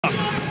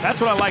That's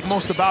what I like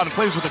most about him.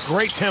 Plays with a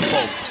great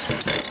tempo.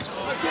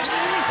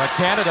 But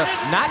Canada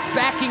not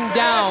backing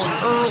down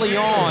early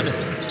on.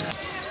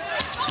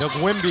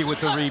 Ngwimbi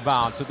with the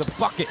rebound to the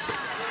bucket.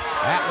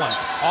 That one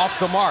off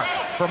the mark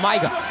for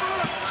Maiga.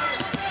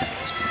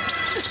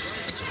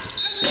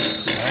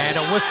 And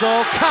a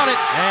whistle, count it,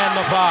 and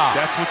the foul.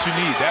 That's what you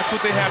need. That's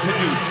what they have to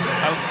do.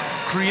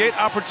 Create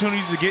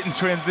opportunities to get in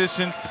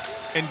transition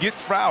and get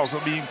fouls.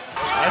 I mean,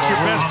 that's your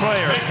best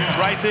player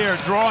right there,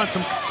 drawing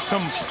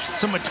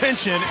some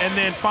attention and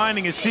then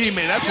finding his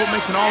teammate. That's what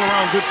makes an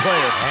all-around good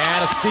player.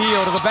 And a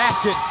steal to the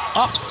basket,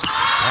 up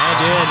and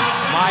in.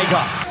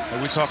 Maiga.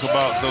 And we talk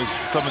about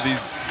some of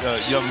these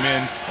young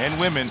men and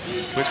women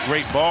with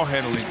great ball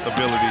handling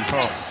ability.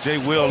 Jay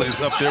Will is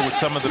up there with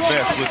some of the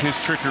best with his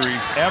trickery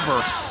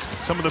ever.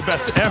 Some of the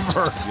best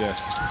ever.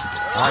 Yes.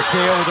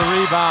 Arteo with the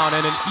rebound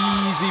and an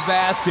easy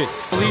basket.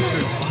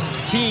 Eastern's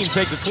team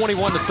takes a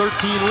 21-13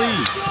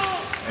 lead.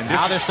 And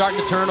now they're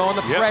starting to turn on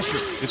the pressure.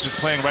 This is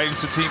playing right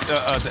into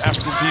the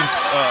African teams,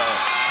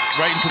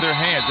 right into their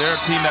hands. They're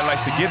a team that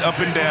likes to get up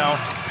and down,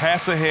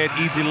 pass ahead,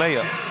 easy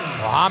layup.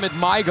 Mohamed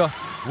Maiga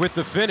with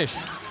the finish.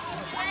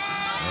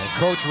 And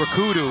Coach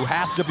Rakudu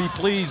has to be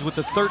pleased with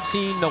the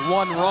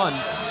 13-1 run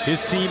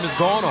his team has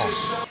gone on.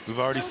 We've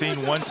already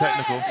seen one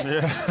technical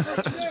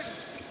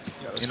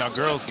in our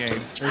girls' game.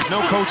 There's no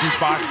coach's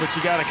box, but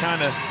you got to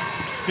kind of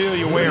feel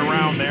your way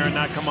around there and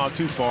not come out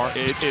too far.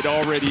 It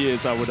already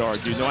is, I would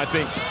argue. I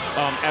think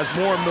as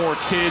more and more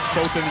kids,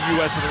 both in the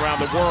U.S. and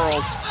around the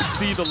world,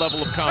 see the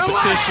level of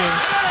competition,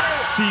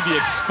 see the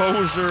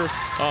exposure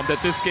that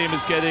this game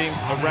is getting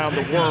around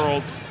the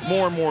world,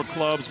 more and more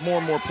clubs, more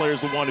and more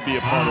players will want to be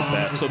a part of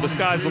that. So the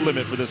sky's the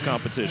limit for this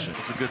competition.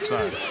 It's a good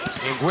sign.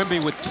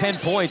 Ngwimbi with 10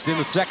 points in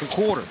the second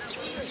quarter.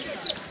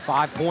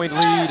 5-point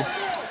lead,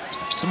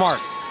 Smart.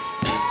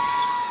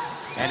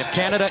 And if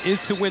Canada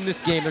is to win this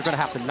game, they're going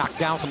to have to knock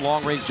down some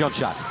long-range jump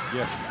shots.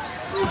 Yes.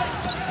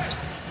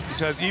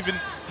 Because even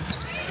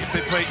if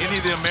they play any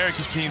of the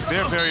American teams,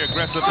 they're very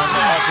aggressive on the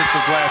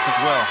offensive glass as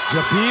well.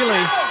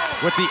 Jabili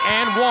with the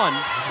and one.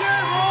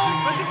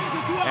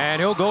 And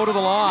he'll go to the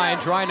line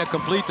trying to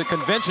complete the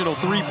conventional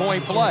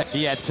three-point play.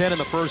 He had 10 in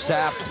the first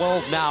half,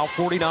 12 now,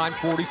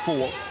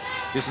 49-44.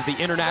 This is the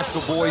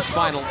International Boys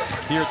Final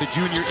here at the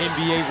Junior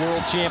NBA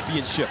World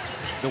Championship.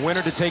 The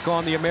winner to take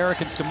on the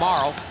Americans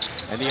tomorrow,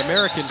 and the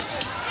American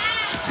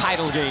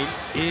title game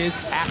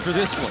is after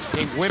this one.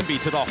 Ngwimbi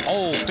to the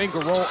hole, finger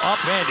roll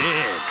up and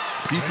in.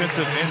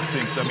 Defensive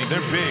instincts, I mean,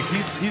 they're big.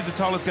 He's the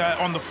tallest guy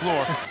on the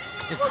floor.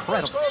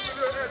 Incredible.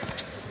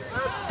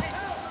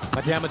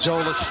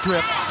 Madamadola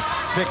strip,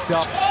 picked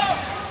up.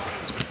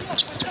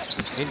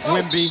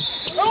 Ngwimbi,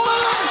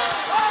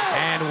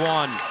 and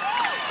one.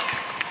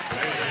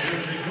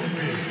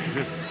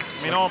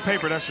 I mean, on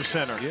paper, that's your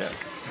center. Yeah.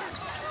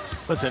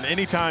 Listen,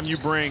 anytime you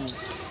bring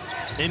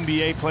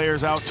NBA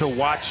players out to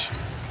watch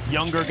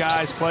younger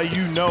guys play,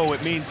 you know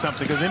it means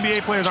something, because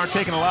NBA players aren't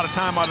taking a lot of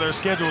time out of their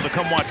schedule to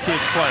come watch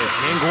kids play.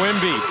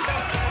 Ngwimbi.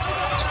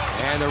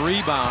 And the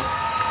rebound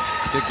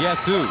to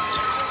guess who?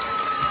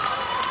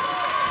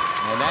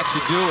 And that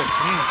should do it.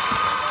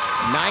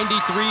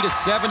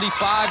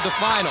 93-75 the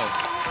final.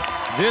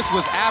 This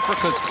was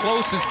Africa's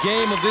closest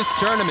game of this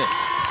tournament.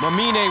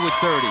 Mamine with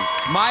 30,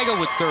 Maiga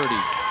with 30,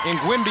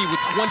 Ngwimbi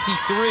with 23.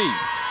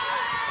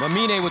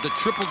 Mamine with a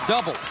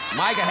triple-double.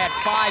 Maiga had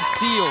 5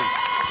 steals.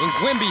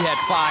 Ngwimbi had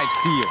 5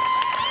 steals.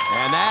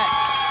 And that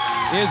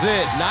is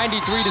it.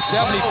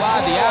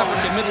 93-75. The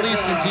African Middle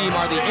Eastern team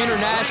are the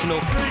International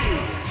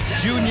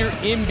Junior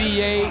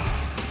NBA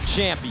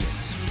champions.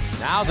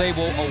 Now they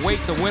will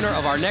await the winner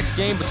of our next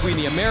game between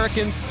the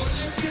Americans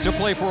to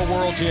play for a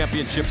world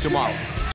championship tomorrow.